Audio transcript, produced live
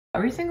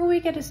Every single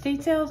week at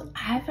estate sales,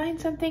 I find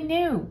something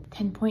new.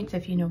 10 points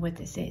if you know what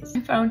this is. I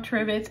found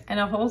trivets and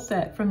a whole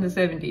set from the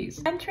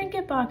 70s. And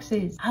trinket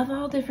boxes of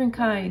all different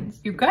kinds.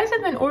 You guys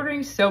have been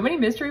ordering so many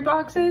mystery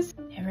boxes.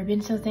 Never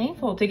been so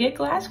thankful to get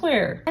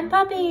glassware. And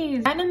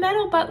puppies. And a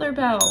metal butler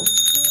bell.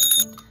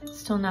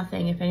 Still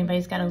nothing. If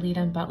anybody's got a lead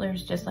on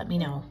butlers, just let me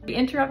know. We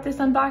interrupt this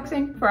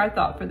unboxing for our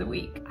thought for the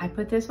week. I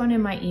put this one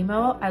in my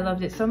email. I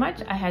loved it so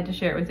much, I had to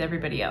share it with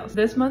everybody else.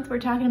 This month, we're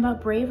talking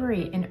about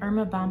bravery, and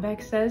Irma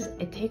Bombeck says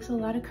it takes a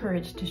lot of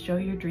courage to show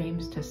your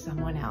dreams to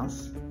someone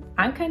else.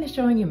 I'm kind of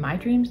showing you my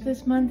dreams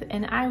this month,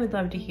 and I would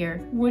love to hear,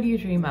 what do you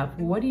dream of?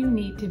 What do you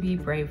need to be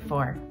brave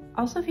for?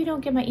 Also, if you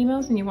don't get my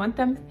emails and you want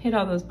them, hit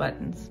all those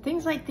buttons.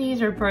 Things like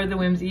these are part of the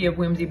whimsy of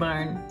Whimsy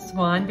Barn.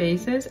 Swan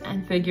vases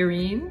and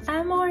figurines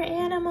and more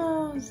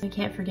animals. We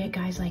can't forget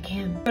guys like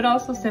him. But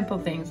also simple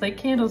things like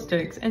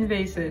candlesticks and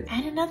vases.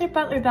 And another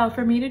butler bell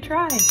for me to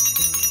try.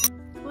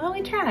 Well,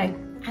 we tried.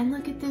 And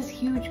look at this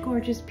huge,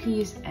 gorgeous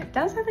piece. It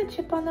does have a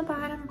chip on the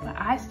bottom, but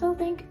I still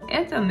think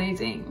it's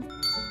amazing.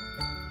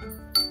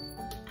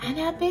 And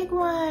a big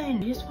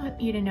one. I just want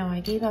you to know I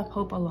gave up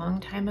hope a long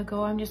time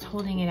ago. I'm just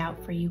holding it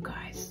out for you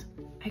guys.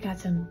 I got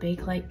some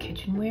Bakelite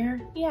kitchenware.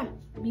 Yeah,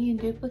 me and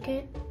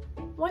duplicate.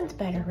 One's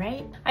better,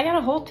 right? I got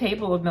a whole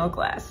table of milk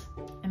glass.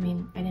 I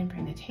mean, I didn't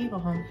bring the table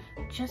home,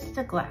 just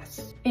the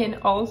glass. In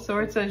all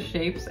sorts of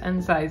shapes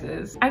and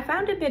sizes. I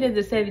found a bit of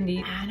the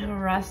 70s and a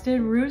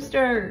rusted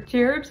rooster,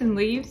 cherubs and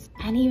leaves,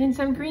 and even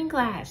some green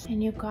glass.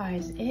 And you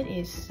guys, it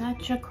is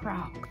such a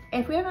crock.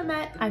 If we haven't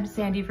met, I'm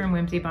Sandy from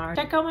Whimsy Barn.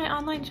 Check out my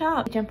online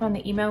shop, jump on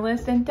the email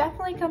list, and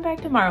definitely come back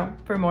tomorrow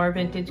for more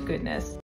vintage goodness.